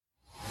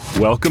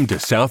Welcome to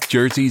South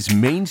Jersey's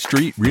Main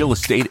Street Real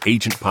Estate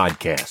Agent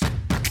Podcast.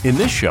 In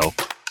this show,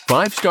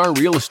 five-star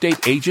real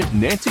estate agent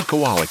Nancy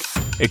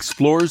Kowalik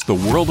explores the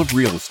world of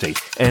real estate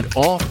and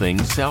all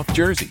things South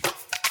Jersey.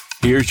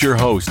 Here's your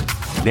host,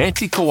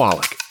 Nancy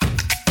Kowalik.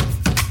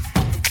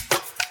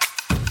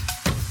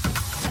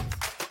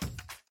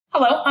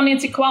 Hello, I'm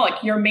Nancy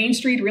Kowalik, your Main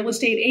Street Real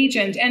Estate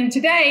Agent. And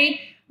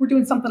today, we're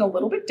doing something a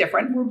little bit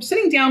different. We're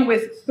sitting down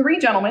with three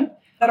gentlemen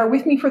that are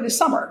with me for the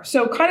summer.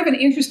 So kind of an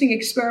interesting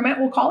experiment,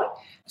 we'll call it.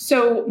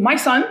 So my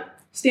son,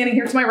 standing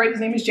here to my right, his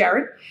name is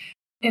Jared,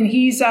 and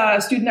he's a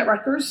student at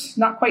Rutgers,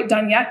 not quite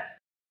done yet.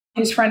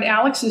 His friend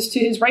Alex is to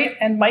his right,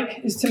 and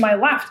Mike is to my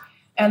left.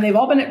 And they've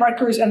all been at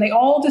Rutgers, and they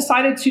all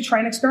decided to try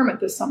an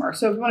experiment this summer.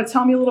 So if you want to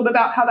tell me a little bit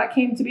about how that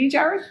came to be,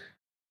 Jared?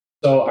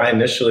 So I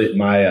initially,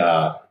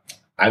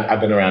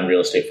 I've been around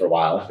real estate for a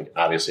while,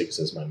 obviously, because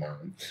it's my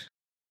mom.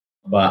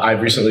 But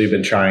I've recently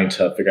been trying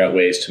to figure out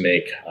ways to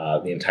make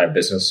the entire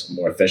business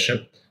more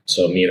efficient.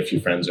 So me and a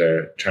few friends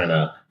are trying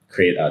to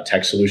create a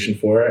tech solution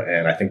for it.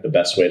 And I think the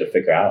best way to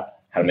figure out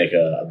how to make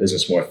a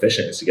business more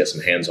efficient is to get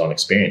some hands-on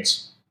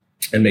experience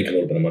and make a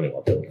little bit of money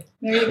while doing it.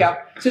 There you go.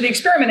 So the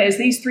experiment is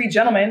these three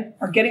gentlemen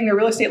are getting their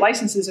real estate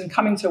licenses and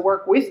coming to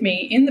work with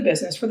me in the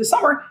business for the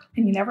summer.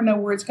 And you never know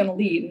where it's going to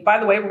lead. And by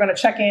the way, we're going to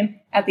check in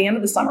at the end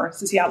of the summer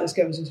to see how this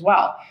goes as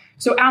well.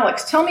 So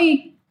Alex, tell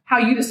me how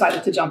you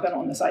decided to jump in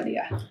on this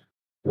idea.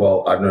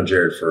 Well, I've known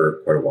Jared for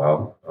quite a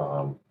while,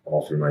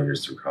 all through my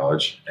years through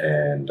college,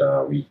 and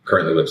we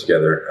currently live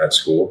together at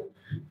school,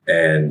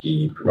 and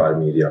he provided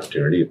me the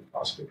opportunity of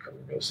possibly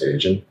becoming a real estate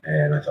agent,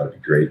 and I thought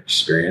it'd be great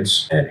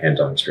experience and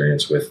hands-on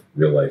experience with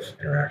real-life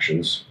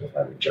interactions with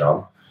having a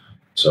job.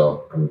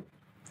 So I'm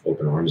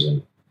open arms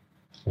and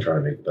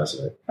trying to make the best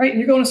of it. Right, and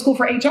you're going to school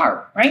for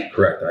HR, right?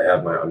 Correct. I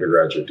have my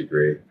undergraduate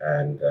degree,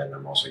 and then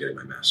I'm also getting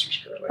my master's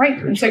currently. Right,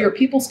 and so your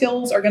people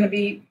skills are going to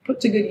be put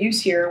to good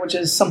use here, which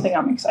is something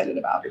I'm excited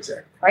about.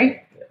 Exactly.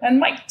 Right? Yeah.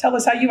 And Mike, tell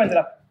us how you ended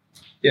up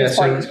as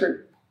part of this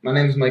group. My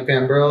name is Mike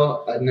Van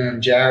Burl. I've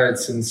known Jared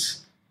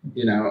since,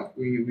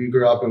 we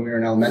grew up and we were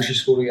in elementary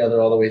school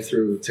together all the way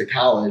through to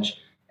college.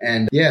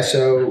 And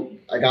so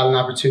I got an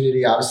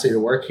opportunity, obviously, to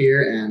work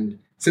here. And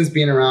since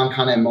being around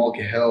kind of in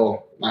Mullica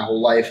Hill my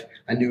whole life,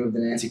 I knew of the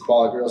Nancy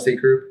Kowalik Real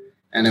Estate Group,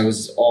 and it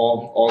was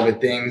all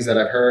good things that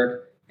I've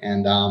heard.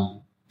 And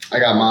I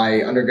got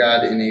my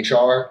undergrad in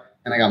HR,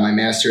 and I got my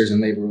master's in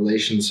labor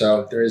relations.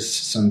 So there is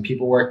some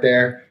people work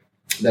there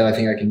that I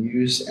think I can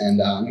use,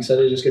 and I'm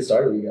excited to just get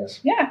started with you guys.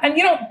 Yeah, and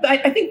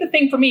I think the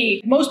thing for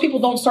me, most people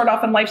don't start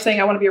off in life saying,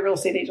 I want to be a real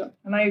estate agent.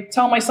 And I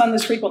tell my son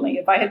this frequently.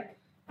 If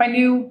I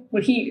knew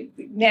what he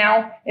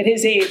now at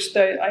his age,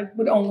 I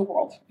would own the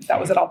world if that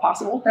was at all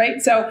possible,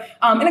 right? So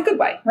in a good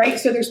way, right?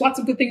 So there's lots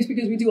of good things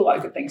because we do a lot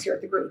of good things here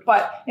at the group,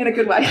 but in a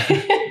good way.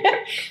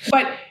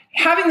 But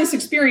having this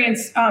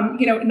experience,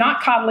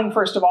 not coddling,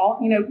 first of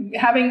all,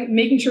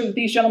 making sure that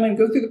these gentlemen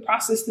go through the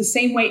process the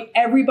same way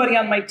everybody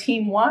on my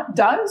team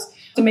does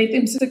to make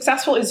them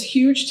successful is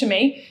huge to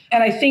me.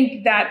 And I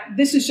think that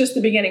this is just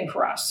the beginning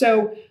for us.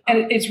 So,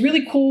 and it's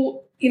really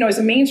cool, as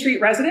a Main Street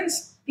resident,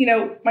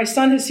 my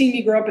son has seen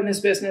me grow up in this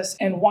business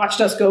and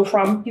watched us go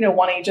from,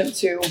 one agent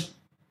to,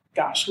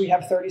 we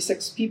have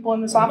 36 people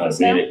in this office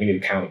now. We need to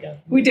count again.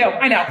 We do.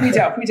 I know. We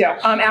do.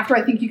 After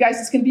I think you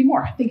guys, it's going to be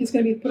more. I think it's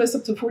going to put us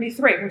up to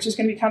 43, which is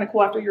going to be kind of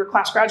cool after your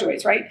class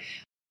graduates, right?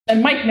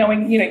 And Mike,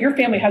 knowing, your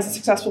family has a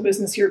successful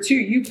business here too.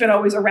 You've been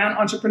always around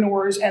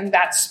entrepreneurs and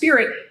that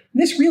spirit.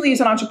 This really is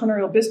an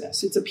entrepreneurial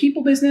business. It's a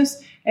people business.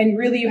 And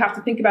really, you have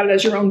to think about it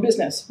as your own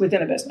business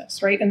within a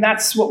business, right? And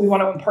that's what we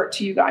want to impart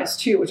to you guys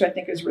too, which I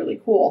think is really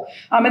cool.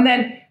 And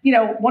then,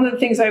 one of the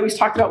things I always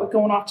talked about with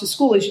going off to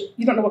school is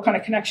you don't know what kind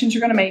of connections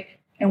you're going to make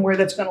and where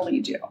that's going to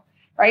lead you,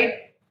 right?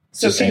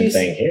 So it's the same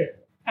thing here.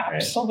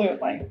 Absolutely.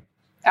 Right?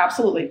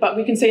 Absolutely. But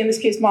we can say in this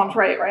case, mom's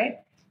right?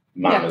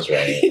 Mom is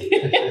right.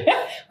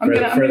 For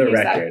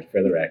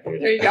the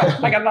record. There you go.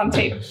 I got it on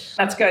tape.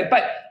 That's good.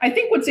 But I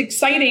think what's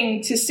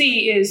exciting to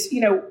see is,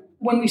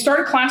 when we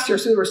started class here,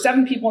 so there were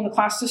 7 people in the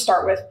class to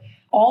start with,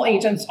 all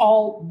agents,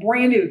 all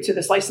brand new to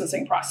this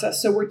licensing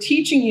process. So we're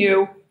teaching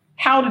you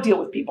how to deal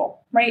with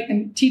people, right?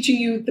 And teaching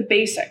you the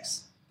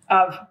basics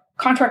of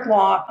contract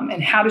law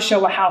and how to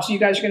show a house. You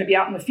guys are going to be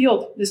out in the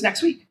field this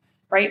next week,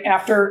 right?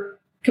 After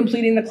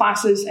completing the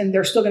classes, and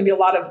there's still going to be a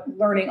lot of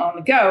learning on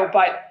the go,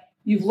 but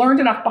you've learned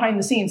enough behind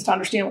the scenes to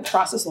understand what the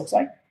process looks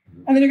like.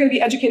 And then you're going to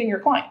be educating your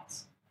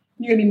clients.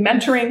 You're going to be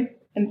mentoring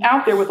and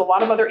out there with a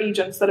lot of other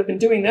agents that have been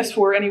doing this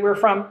for anywhere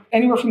from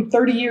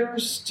 30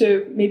 years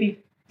to maybe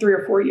 3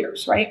 or 4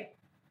 years, right?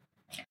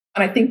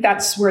 And I think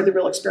that's where the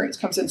real experience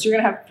comes in. So you're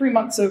going to have 3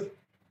 months of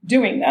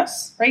doing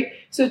this, right?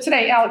 So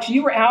today, Alex,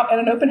 you were out at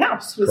an open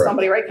house with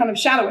somebody, right? Kind of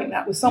shadowing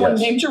that with someone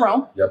named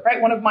Jerome, right?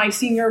 One of my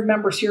senior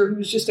members here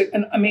who's just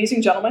an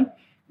amazing gentleman.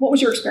 What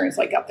was your experience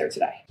like out there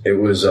today? It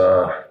was,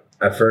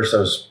 at first I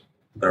was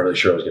not really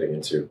sure what I was getting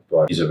into,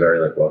 but he's a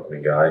very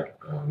welcoming guy,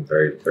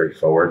 very, very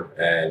forward.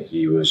 And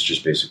he was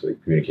just basically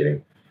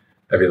communicating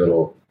every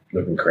little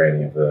nook and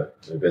cranny of the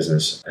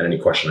business. And any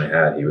question I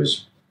had, he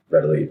was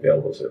readily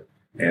available to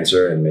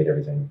answer and made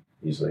everything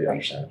easily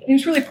understandable. He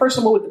was really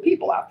personable with the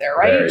people out there,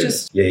 right?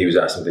 He was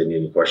asking if they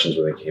needed any questions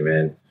when they came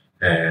in.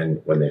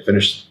 And when they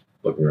finished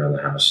looking around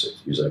the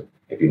house, he was like,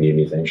 if you need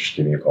anything, just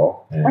give me a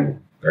call.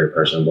 And very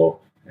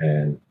personable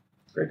and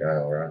great guy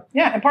all around.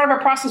 Yeah, and part of our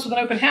process with an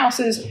open house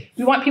is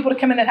we want people to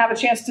come in and have a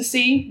chance to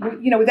see,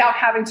 without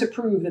having to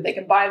prove that they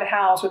can buy the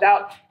house,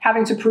 without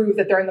having to prove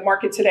that they're in the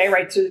market today,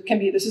 right? So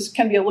this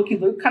can be a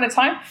looky-loop kind of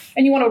time.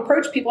 And you want to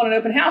approach people in an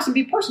open house and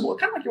be personable,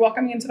 kind of like you're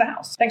welcoming into the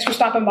house. Thanks for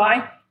stopping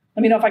by.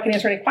 Let me know if I can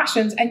answer any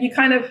questions. And you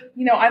kind of,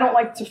 I don't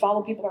like to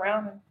follow people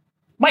around. And,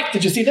 Mike,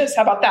 did you see this?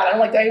 How about that? I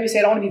always say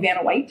I don't want to be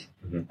Vanna White.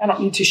 I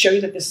don't need to show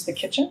you that this is the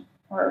kitchen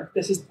or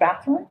this is the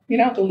bathroom,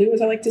 the loo,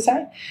 as I like to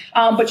say.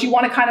 But you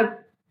want to kind of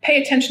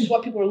pay attention to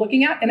what people are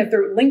looking at. And if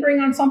they're lingering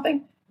on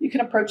something, you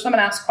can approach them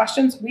and ask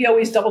questions. We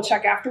always double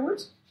check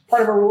afterwards.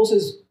 Part of our rules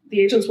is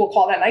the agents will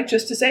call that night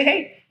just to say,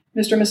 hey,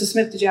 Mr. and Mrs.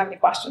 Smith, did you have any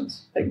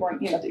questions that you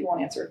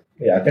want answered?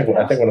 Yeah, I think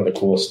one of the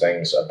coolest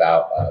things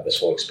about this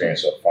whole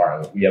experience so far,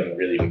 and we haven't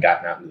really even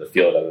gotten out into the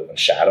field other than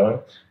shadowing,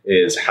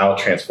 is how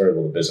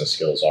transferable the business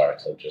skills are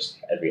to just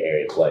every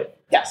area of life.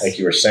 Yes. Like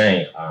you were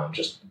saying,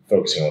 just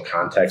focusing on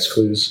context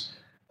clues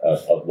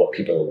of what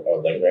people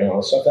are lingering on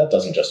and stuff, that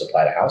doesn't just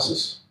apply to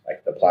houses.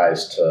 Like it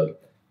applies to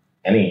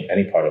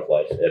any part of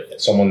life.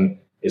 If someone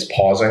is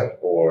pausing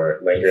or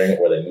lingering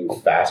or they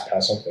move fast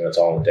past something, that's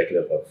all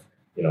indicative of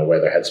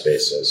where their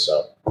headspace is.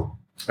 So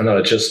I know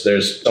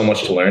there's so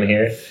much to learn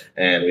here,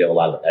 and we have a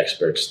lot of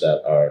experts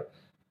that are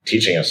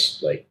teaching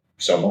us like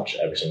so much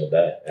every single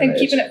day, and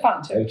keeping it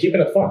fun too. And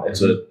keeping it fun.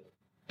 It's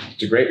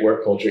a great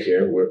work culture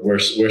here. We're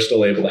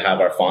still able to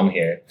have our fun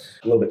here.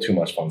 A little bit too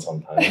much fun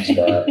sometimes,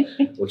 but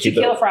we'll keep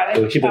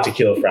it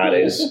Tequila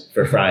Fridays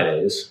for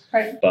Fridays.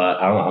 Right.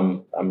 But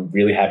I'm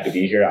really happy to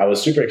be here. I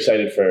was super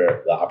excited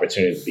for the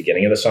opportunity at the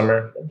beginning of the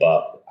summer,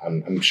 but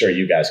I'm sure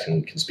you guys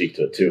can speak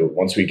to it too.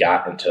 Once we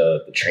got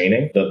into the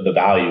training, the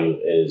value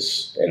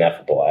is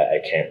ineffable. I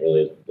can't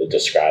really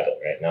describe it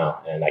right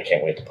now, and I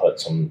can't wait to put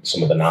some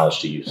of the knowledge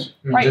to use.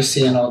 Right. Just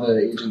seeing all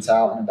the agents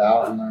out and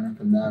about and learning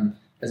from them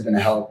has been a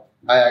help.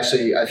 I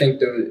think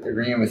they're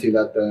agreeing with you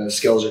that the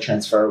skills are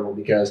transferable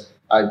because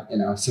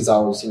since I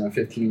was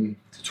 15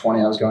 to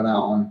 20, I was going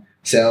out on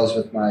sales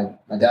with my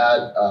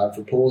dad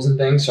for pools and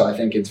things. So I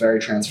think it's very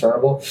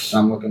transferable. And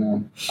I'm looking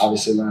to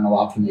obviously learn a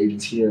lot from the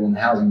agents here in the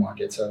housing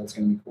market. So it's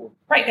going to be cool.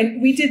 Right.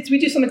 And we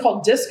do something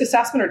called DISC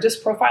assessment or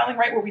DISC profiling,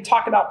 right? Where we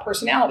talk about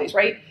personalities,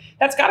 right?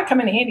 That's got to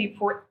come in handy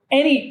for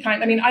any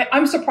kind.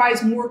 I'm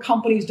surprised more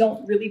companies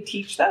don't really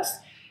teach this.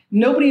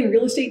 Nobody in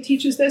real estate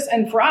teaches this.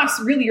 And for us,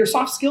 really, your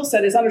soft skill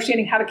set is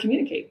understanding how to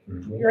communicate,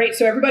 right?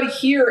 So everybody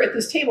here at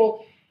this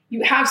table,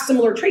 you have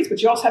similar traits,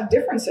 but you also have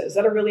differences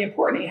that are really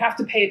important. You have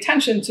to pay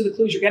attention to the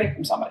clues you're getting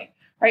from somebody,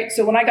 right?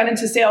 So when I got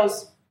into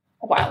sales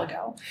a while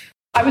ago,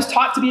 I was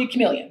taught to be a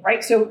chameleon,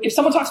 right? So if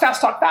someone talks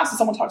fast, talk fast. If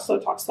someone talks slow,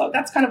 talk slow.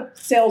 That's kind of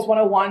sales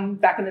 101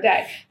 back in the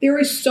day. There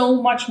is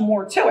so much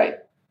more to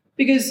it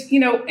because,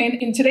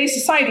 in today's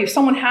society, if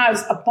someone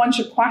has a bunch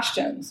of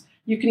questions,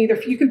 you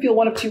can feel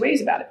one of two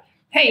ways about it.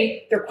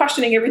 Hey, they're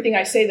questioning everything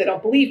I say. They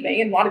don't believe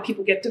me. And a lot of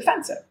people get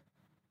defensive.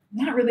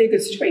 Not really a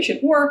good situation.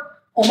 Or,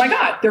 oh my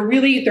God, they're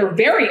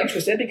very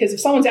interested because if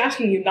someone's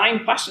asking you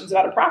 9 questions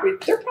about a property,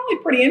 they're probably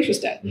pretty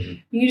interested. Mm-hmm.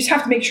 You just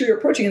have to make sure you're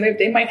approaching and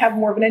they might have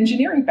more of an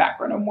engineering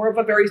background or more of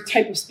a very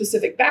type of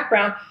specific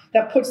background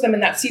that puts them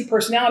in that C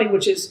personality,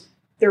 which is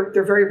they're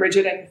very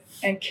rigid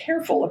and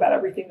careful about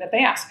everything that they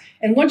ask.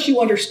 And once you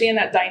understand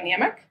that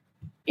dynamic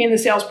in the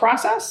sales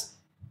process,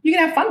 you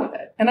can have fun with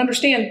it and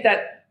understand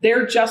that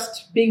they're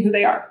just being who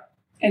they are.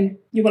 And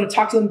you want to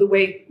talk to them the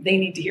way they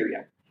need to hear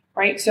you,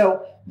 right?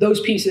 So those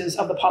pieces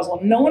of the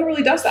puzzle, no one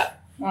really does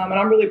that. And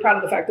I'm really proud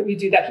of the fact that we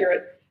do that here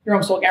at Your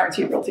Home Sold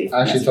Guaranteed Realty.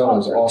 I actually thought it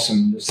was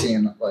awesome just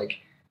seeing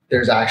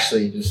there's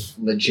actually just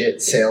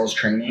legit sales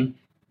training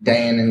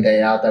day in and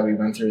day out that we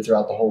went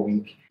throughout the whole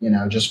week,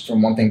 just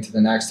from one thing to the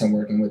next and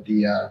working with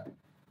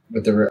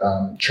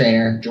the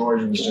trainer,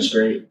 George, was just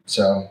great.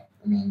 So,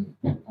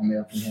 only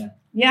up from here.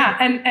 Yeah.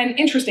 And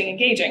interesting,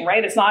 engaging,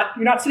 right?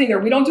 You're not sitting there.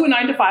 We don't do a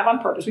 9 to 5 on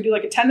purpose. We do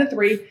like a 10 to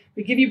 3.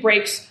 We give you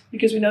breaks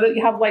because we know that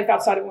you have life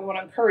outside of it. We want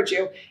to encourage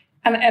you.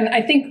 And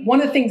I think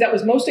one of the things that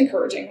was most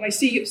encouraging when I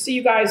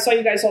saw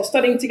you guys all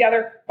studying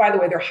together, by the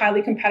way, they're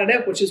highly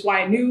competitive, which is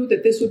why I knew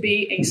that this would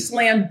be a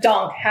slam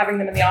dunk having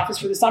them in the office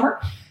for the summer.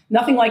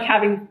 Nothing like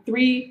having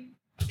 3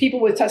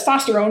 people with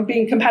testosterone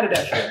being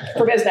competitive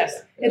for business.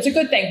 It's a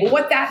good thing. But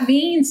what that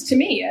means to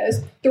me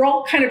is they're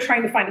all kind of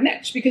trying to find a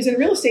niche because in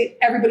real estate,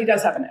 everybody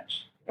does have a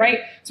niche, right?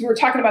 So we were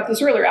talking about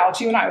this earlier,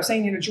 Alex, you and I were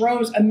saying,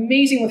 Jerome's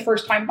amazing with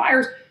first-time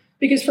buyers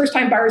because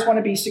first-time buyers want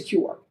to be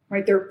secure,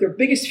 right? Their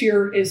biggest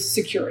fear is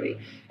security.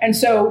 And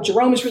so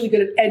Jerome is really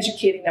good at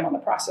educating them on the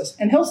process.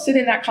 And he'll sit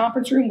in that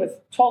conference room with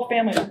 12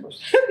 family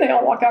members. They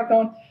all walk out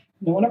going,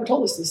 no one ever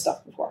told us this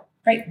stuff before,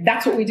 right?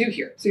 That's what we do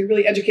here. So you're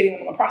really educating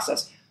them on the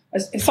process.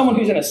 As someone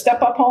who's in a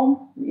step-up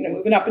home,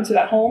 moving up into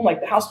that home,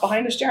 like the house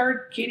behind us,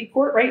 Jared, Katie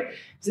Court, right?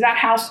 So that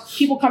house,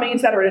 people coming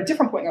into that are at a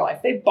different point in their life.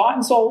 They've bought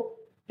and sold.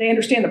 They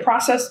understand the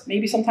process,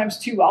 maybe sometimes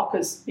too well,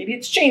 because maybe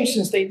it's changed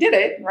since they did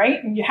it,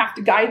 right? And you have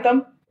to guide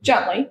them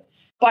gently.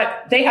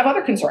 But they have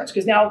other concerns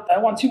because now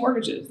they want 2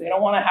 mortgages. They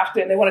don't want to have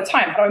to, and they want a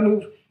time. How do I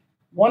move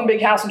one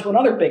big house into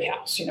another big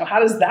house? How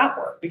does that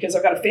work? Because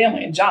I've got a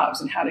family and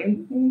jobs, and how do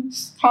you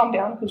calm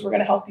down, because we're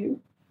going to help you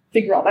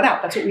figure all that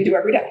out. That's what we do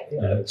every day.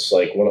 Yeah, it's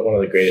like one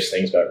of the greatest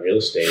things about real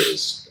estate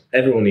is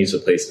everyone needs a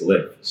place to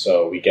live.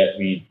 So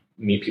we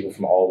meet people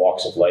from all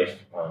walks of life.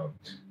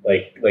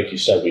 Like you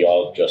said, we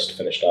all just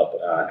finished up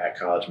at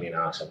college. Me and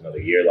Alex have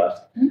another year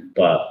left,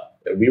 but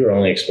we were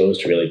only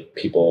exposed to really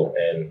people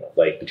in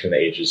between the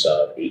ages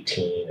of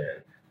 18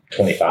 and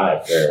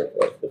 25 for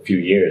a few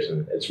years.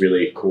 And it's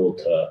really cool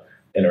to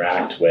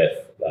interact with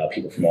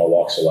people from all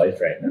walks of life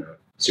right now,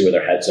 see where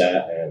their head's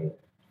at. And,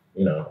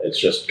 it's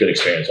just good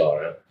experience all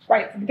around.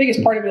 Right. The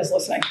biggest part of it is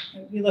listening.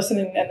 You listen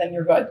and then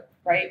you're good.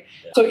 Right.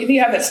 Yeah. So if you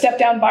have that step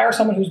down buyer,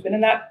 someone who's been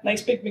in that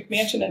nice big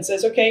McMansion and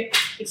says, okay,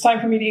 it's time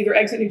for me to either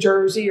exit New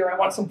Jersey or I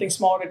want something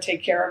smaller to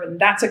take care of. And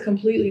that's a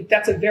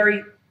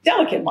very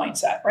delicate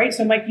mindset, right?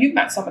 So Mike, you've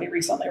met somebody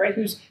recently, right,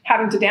 who's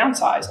having to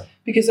downsize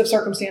because of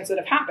circumstances that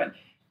have happened.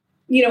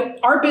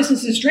 Our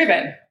business is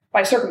driven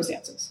by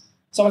circumstances.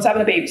 Someone's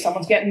having a baby,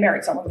 someone's getting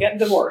married, someone's getting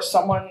divorced,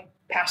 someone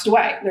passed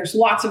away. There's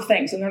lots of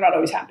things and they're not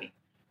always happy,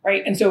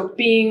 right? And so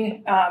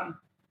being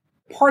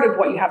part of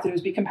what you have to do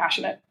is be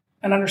compassionate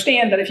and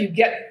understand that if you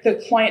get the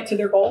client to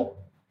their goal,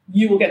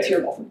 you will get to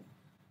your goal.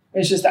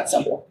 It's just that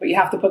simple, but you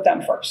have to put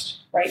them first,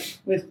 right?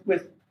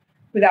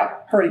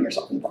 Without hurting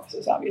yourself in the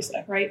process,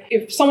 obviously, right?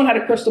 If someone had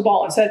a crystal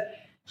ball and said,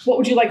 what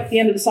would you like the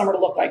end of the summer to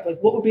look like?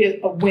 What would be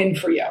a win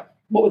for you?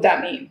 What would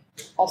that mean?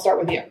 I'll start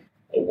with you.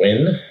 A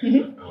win?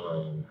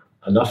 Mm-hmm.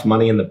 Enough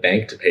money in the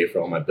bank to pay for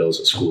all my bills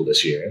at school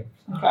this year.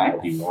 Okay.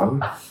 Would be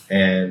 1.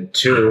 And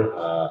 2,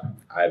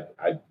 I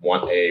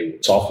want a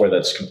software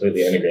that's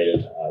completely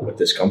integrated with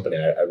this company.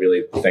 I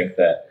really think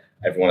that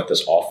everyone at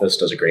this office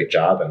does a great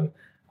job, and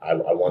I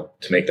want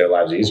to make their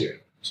lives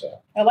easier.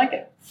 So I like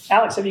it.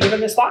 Alex, have you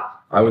given this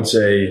thought? I would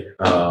say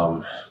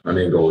my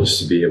main goal is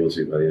to be able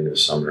to, by the end of the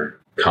summer,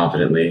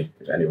 confidently,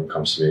 if anyone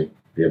comes to me,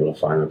 be able to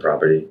find them a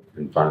property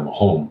and find them a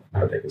home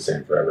that they can stay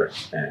in forever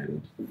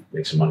and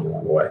make some money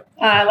along the way.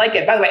 I like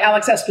it. By the way,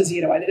 Alex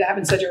Esposito. I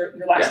haven't said your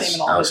last name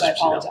in all this. I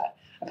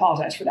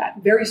apologize for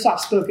that. Very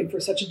soft-spoken for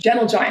such a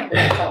gentle giant, we're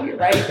going to call you,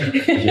 right?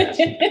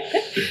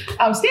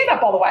 Stand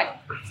up all the way.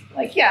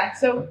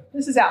 So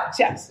this is Alex,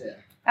 yes. Yeah.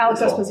 Alex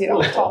Esposito, a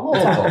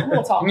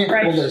little tall,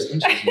 right? All those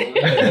inches,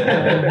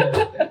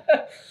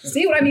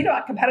 See what I mean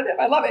about competitive?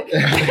 I love it.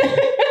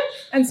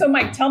 And so,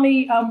 Mike, tell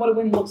me what a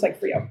win looks like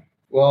for you.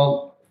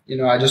 Well,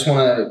 I just want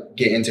to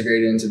get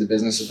integrated into the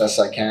business as best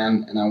I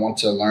can, and I want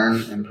to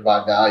learn and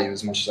provide value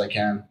as much as I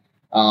can.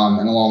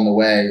 And along the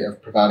way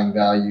of providing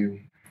value,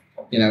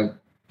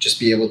 just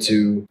be able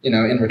to,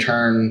 in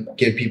return,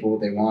 give people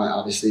what they want,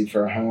 obviously,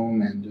 for a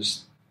home, and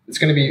just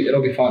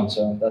it'll be fun.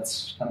 So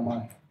that's kind of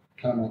my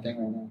thing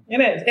right now.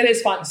 It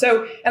is fun.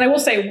 So, and I will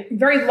say,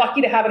 very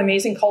lucky to have an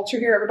amazing culture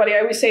here. Everybody, I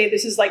always say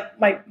this is like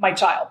my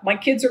child. My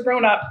kids are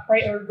grown up,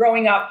 right? Or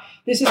growing up.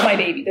 This is my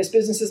baby. This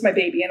business is my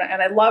baby. And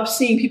I love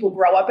seeing people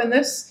grow up in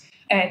this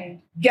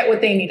and get what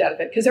they need out of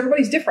it, because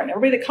everybody's different.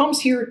 Everybody that comes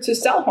here to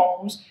sell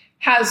homes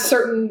has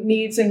certain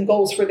needs and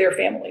goals for their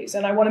families.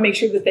 And I want to make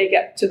sure that they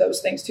get to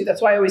those things too.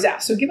 That's why I always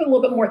ask. So give it a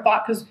little bit more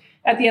thought, because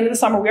at the end of the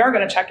summer, we are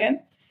going to check in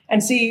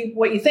and see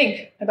what you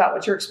think about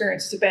what your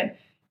experiences have been.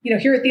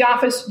 Here at the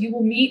office, you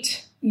will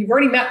meet, you've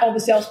already met all the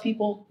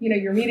salespeople,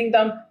 you're meeting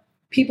them.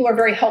 People are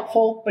very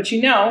helpful, but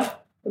the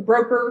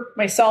broker,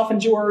 myself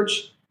and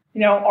George,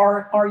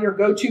 are your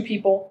go-to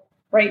people,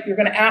 right? You're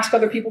going to ask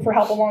other people for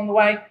help along the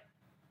way,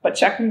 but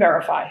check and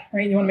verify,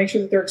 right? You want to make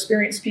sure that they're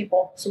experienced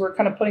people. So we're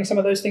kind of putting some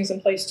of those things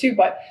in place too.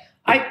 But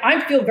I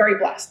feel very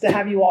blessed to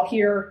have you all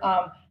here.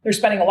 They're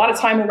spending a lot of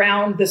time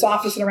around this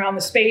office and around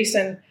the space.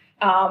 And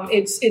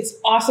it's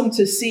awesome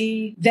to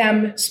see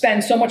them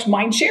spend so much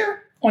mind share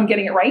on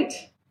getting it right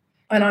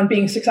and on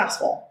being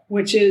successful,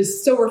 which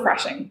is so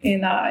refreshing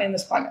in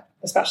this climate,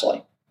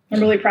 especially. I'm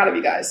really proud of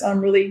you guys.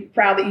 I'm really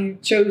proud that you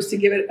chose to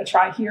give it a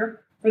try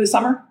here for the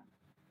summer.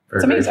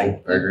 It's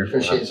amazing. Very grateful.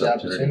 Appreciate the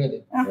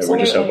opportunity. Absolutely. We're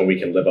just hoping we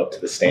can live up to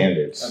the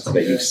standards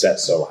that you've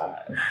set so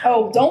high.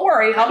 Oh, don't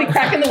worry. I'll be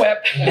cracking the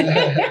whip.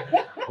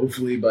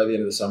 Hopefully by the end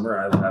of the summer,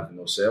 I will have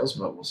no sales,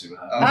 but we'll see what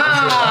happens.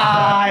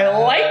 I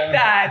like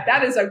that.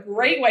 That is a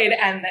great way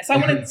to end this. I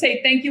want to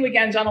say thank you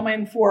again,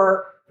 gentlemen,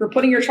 for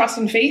putting your trust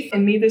and faith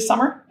in me this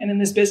summer and in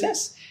this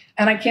business.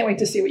 And I can't wait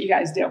to see what you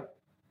guys do.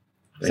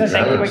 So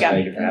thank you again.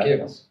 Thank you for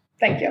having us.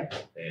 Thank you.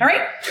 All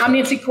right. I'm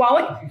Nancy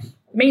Kowalik,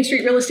 Main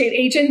Street real estate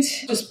agent,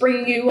 just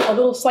bringing you a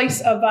little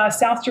slice of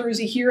South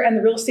Jersey here and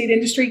the real estate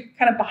industry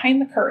kind of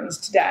behind the curtains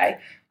today.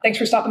 Thanks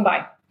for stopping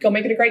by. Go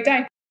make it a great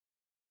day.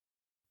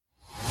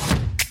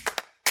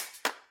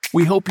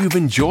 We hope you've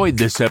enjoyed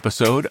this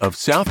episode of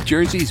South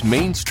Jersey's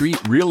Main Street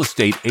Real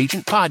Estate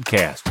Agent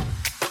Podcast.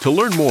 To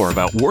learn more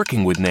about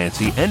working with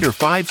Nancy and her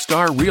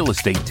 5-star real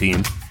estate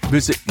team,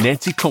 visit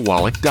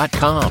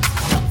nancykowalik.com.